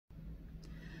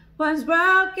was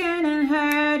broken and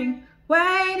hurting,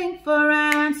 waiting for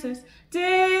answers.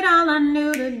 Did all I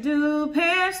knew to do,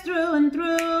 pierced through and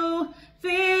through,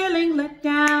 feeling let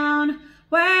down,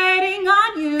 waiting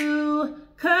on you.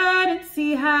 Couldn't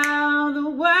see how the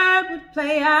word would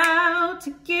play out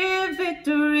to give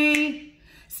victory.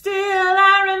 Still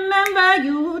I remember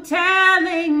you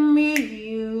telling me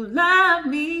you love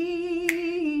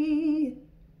me.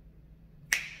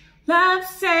 Love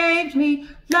saved me,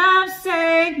 love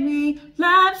saved me,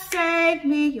 love saved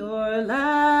me, your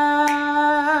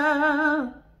love.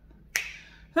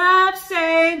 Love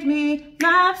saved me,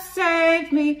 love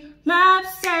saved me, love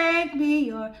saved me,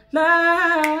 your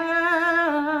love.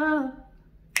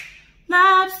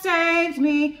 Love saved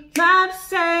me, love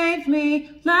saved me,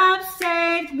 love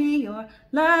saved me, your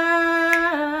love.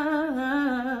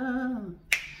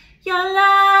 Your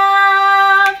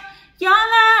love, your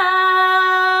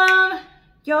love,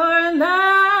 your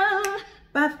love.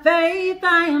 By faith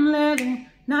I am living,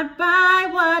 not by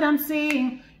what I'm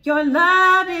seeing. Your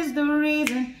love is the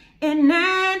reason, in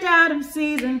and out of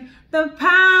season. The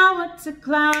power to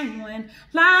climb when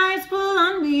lies pull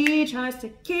on me, tries to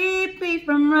keep me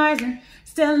from rising.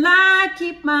 Still I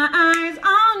keep my eyes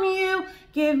on you.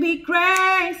 Give me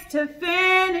grace to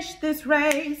finish this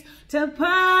race, to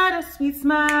put a sweet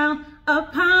smile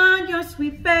upon your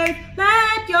sweet face.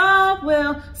 Let your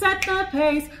will set the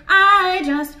pace. I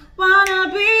just wanna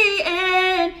be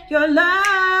in your love.